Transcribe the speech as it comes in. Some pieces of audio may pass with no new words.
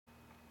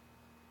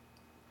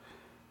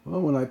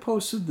Well, when I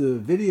posted the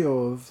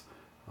video of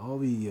all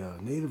the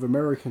Native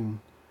American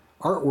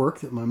artwork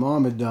that my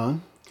mom had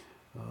done,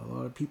 a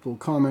lot of people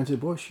commented,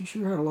 boy, she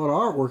sure had a lot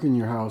of artwork in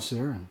your house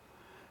there. And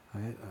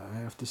I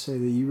have to say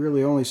that you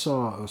really only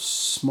saw a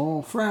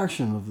small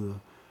fraction of the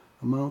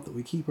amount that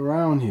we keep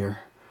around here.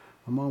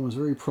 My mom was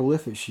very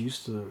prolific. She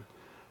used to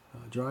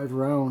drive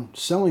around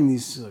selling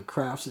these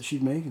crafts that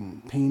she'd make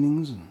and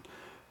paintings and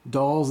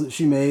dolls that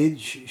she made.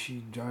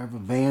 She'd drive a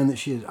van that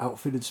she had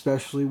outfitted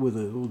specially with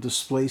a little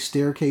display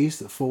staircase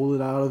that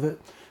folded out of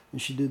it.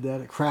 And she did that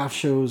at craft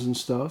shows and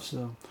stuff. So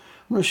I'm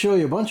going to show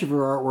you a bunch of her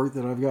artwork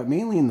that I've got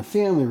mainly in the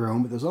family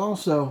room. But there's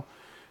also,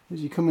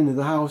 as you come into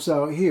the house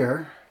out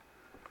here,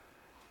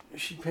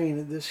 she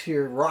painted this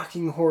here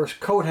rocking horse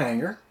coat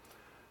hanger.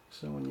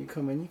 So when you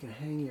come in, you can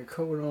hang your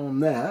coat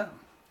on that.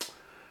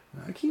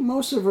 I keep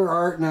most of her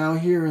art now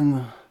here in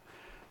the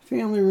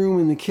family room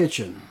in the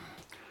kitchen.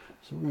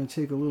 So we're going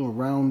to take a little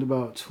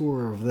roundabout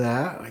tour of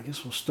that. I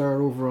guess we'll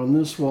start over on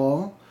this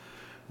wall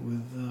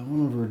with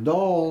one of her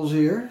dolls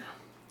here.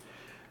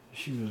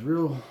 She was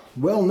real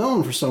well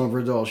known for some of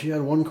her dolls. She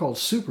had one called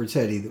Super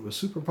Teddy that was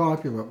super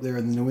popular up there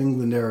in the New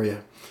England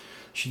area.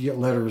 She'd get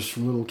letters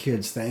from little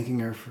kids thanking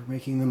her for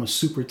making them a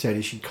Super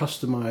Teddy. She'd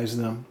customize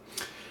them.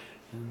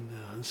 And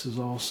this is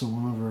also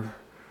one of her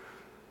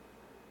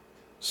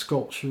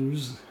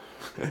sculptures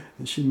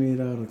that she made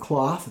out of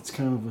cloth. It's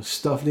kind of a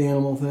stuffed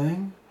animal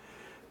thing.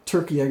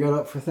 Turkey I got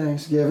up for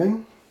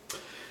Thanksgiving.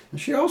 And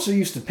she also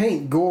used to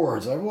paint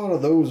gourds. I have a lot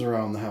of those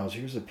around the house.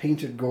 Here's a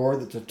painted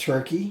gourd that's a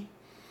turkey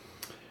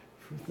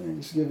for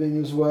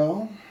Thanksgiving as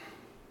well.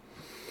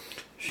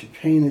 She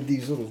painted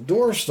these little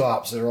door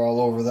stops that are all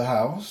over the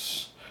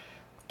house.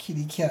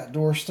 Kitty cat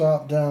door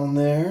stop down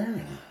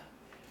there.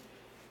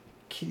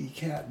 Kitty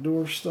cat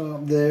door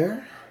stop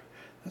there.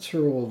 That's her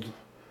old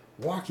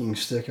walking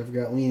stick I've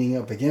got leaning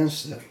up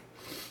against it.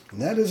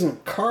 And that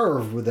isn't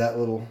carved with that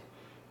little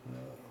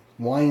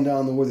wind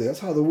on the wood. That's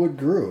how the wood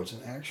grew. It's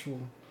an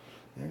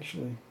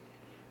actually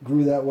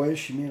grew that way.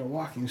 She made a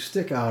walking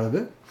stick out of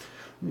it.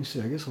 Let me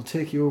see, I guess I'll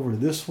take you over to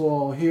this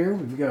wall here.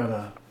 We've got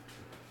a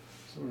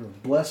sort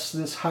of bless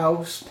this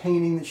house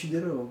painting that she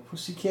did of a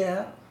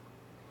pussycat.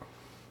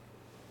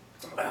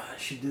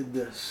 She did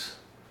this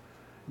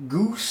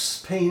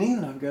goose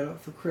painting that I've got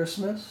up for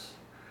Christmas.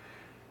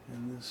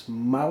 And this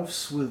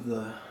mouse with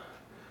the,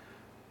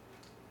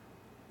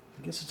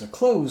 I guess it's a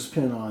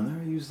clothespin on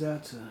there. I use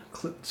that to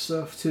clip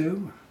stuff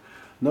too.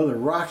 Another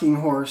rocking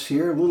horse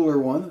here, a littler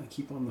one that I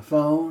keep on the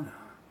phone.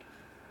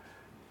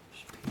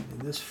 She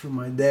painted this for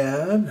my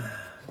dad.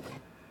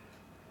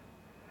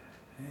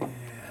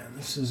 And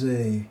this is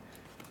a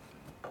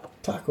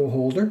taco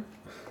holder,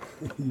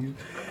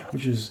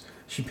 which is,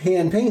 she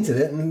hand painted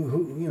it, and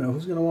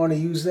who's going to want to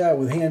use that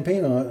with hand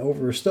paint on it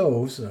over a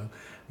stove? So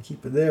I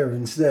keep it there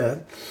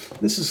instead.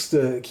 This is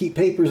to keep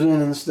papers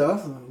in and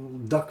stuff. Little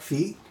duck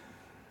feet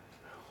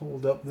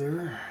hold up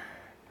there.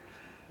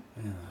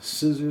 And a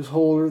scissors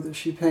holder that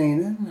she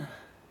painted.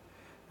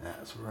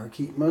 That's where I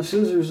keep my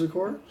scissors, of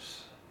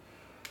course.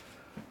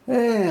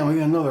 And we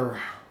got another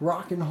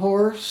rocking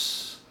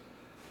horse.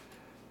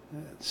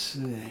 Let's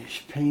see,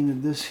 she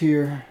painted this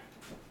here.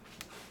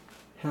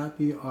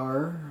 Happy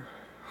our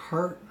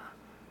heart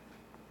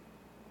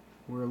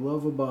where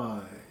love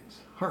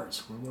abides.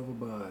 Hearts where love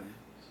abides.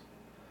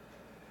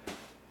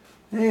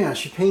 Yeah,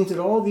 she painted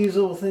all these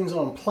little things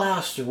on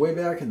plaster way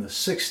back in the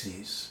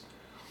 60s.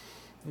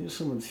 Here's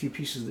some of the few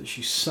pieces that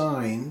she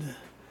signed.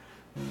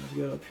 I've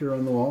got up here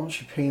on the wall.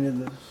 She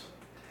painted this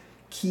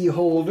key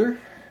holder.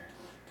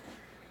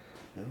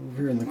 And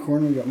over here in the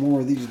corner we got more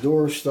of these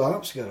door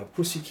stops. Got a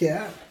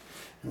pussycat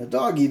and a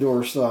doggy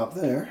door stop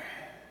there.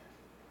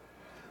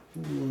 A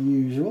little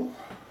unusual.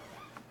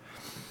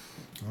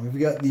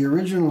 We've got the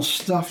original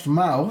stuffed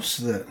mouse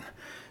that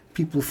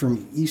people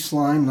from East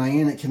Lyme,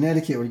 Niantic,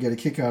 Connecticut would get a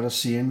kick out of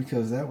seeing,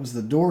 because that was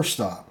the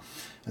doorstop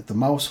at the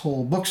Mouse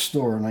Hole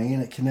bookstore in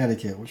Niantic,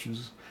 Connecticut, which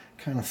is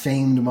kind of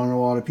famed among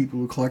a lot of people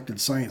who collected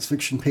science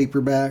fiction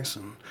paperbacks.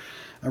 And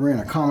I ran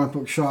a comic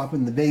book shop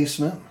in the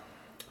basement.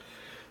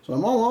 So my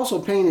mom also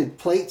painted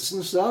plates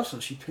and stuff, so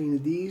she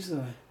painted these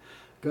that I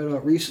got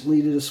out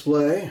recently to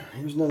display.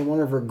 Here's another one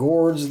of her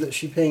gourds that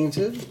she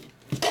painted.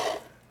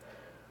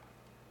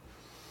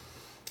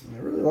 I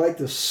really like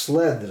this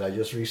sled that I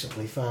just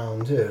recently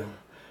found too.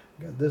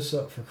 Got this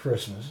up for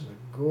Christmas. It's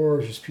a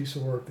gorgeous piece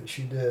of work that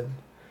she did.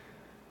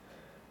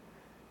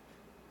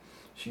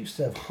 She used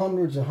to have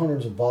hundreds and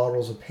hundreds of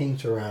bottles of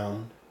paint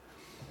around.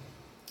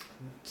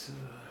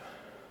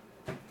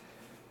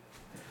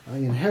 I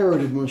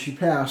inherited when she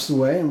passed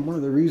away, and one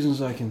of the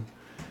reasons I can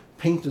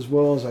paint as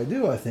well as I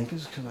do, I think,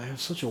 is because I have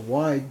such a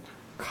wide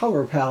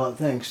color palette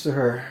thanks to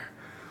her,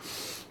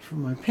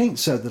 from my paint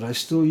set that I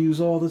still use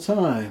all the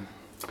time.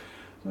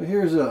 So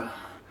here's a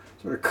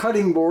sort of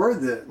cutting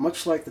board that,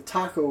 much like the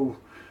taco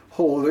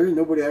holder,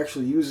 nobody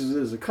actually uses it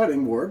as a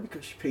cutting board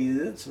because she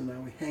painted it, so now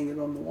we hang it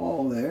on the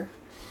wall there.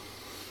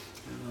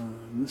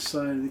 On this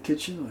side of the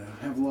kitchen,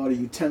 I have a lot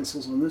of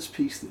utensils on this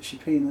piece that she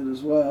painted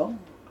as well.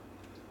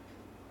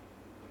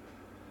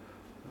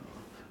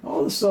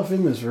 All the stuff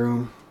in this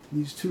room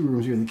these two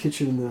rooms here, the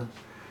kitchen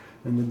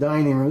and the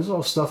dining room. This is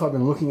all stuff I've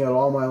been looking at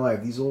all my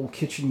life. These old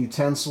kitchen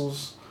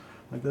utensils,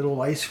 like that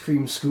old ice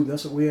cream scoop.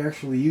 That's what we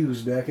actually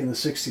used back in the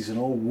 60s, an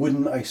old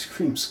wooden ice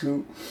cream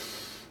scoop,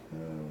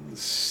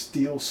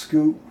 steel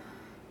scoop.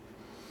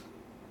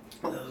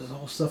 This is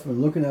all stuff I've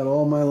been looking at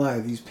all my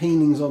life. These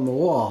paintings on the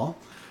wall,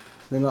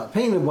 they're not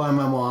painted by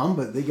my mom,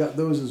 but they got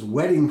those as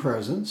wedding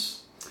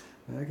presents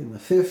back in the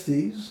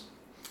 50s.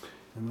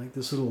 And like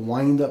this little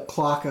wind-up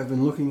clock I've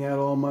been looking at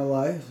all my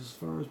life, as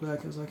far as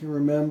back as I can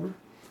remember.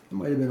 It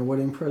might have been a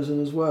wedding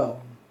present as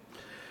well.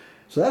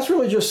 So that's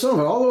really just some of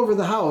it. All over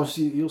the house,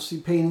 you'll see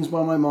paintings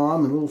by my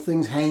mom and little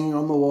things hanging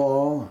on the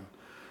wall, and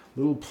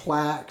little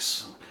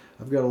plaques.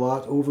 I've got a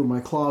lot over my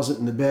closet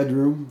in the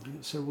bedroom. I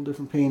got several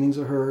different paintings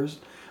of hers.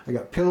 I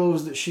got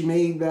pillows that she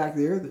made back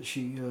there that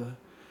she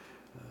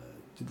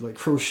did like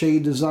crochet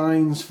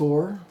designs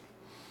for.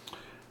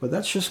 But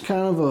that's just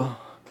kind of a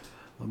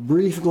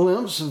brief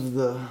glimpse of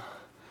the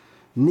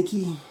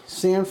Nicki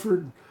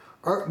Sanford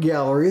art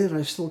gallery that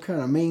I still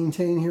kind of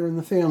maintain here in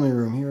the family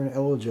room here in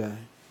Ellijay.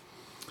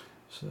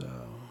 So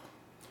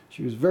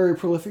she was very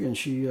prolific, and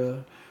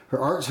her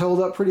art's held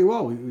up pretty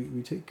well.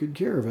 We take good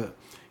care of it.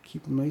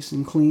 Keep them nice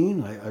and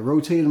clean. I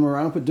rotate them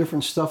around, put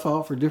different stuff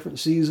out for different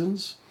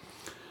seasons.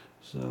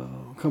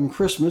 So come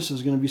Christmas,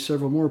 there's going to be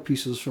several more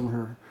pieces from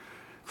her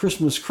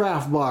Christmas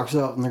craft box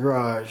out in the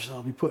garage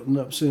I'll be putting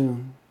up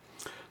soon.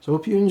 So I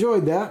hope you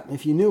enjoyed that.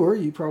 If you knew her,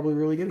 you probably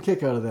really get a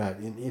kick out of that.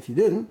 And if you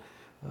didn't,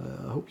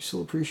 I hope you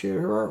still appreciate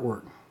her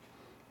artwork.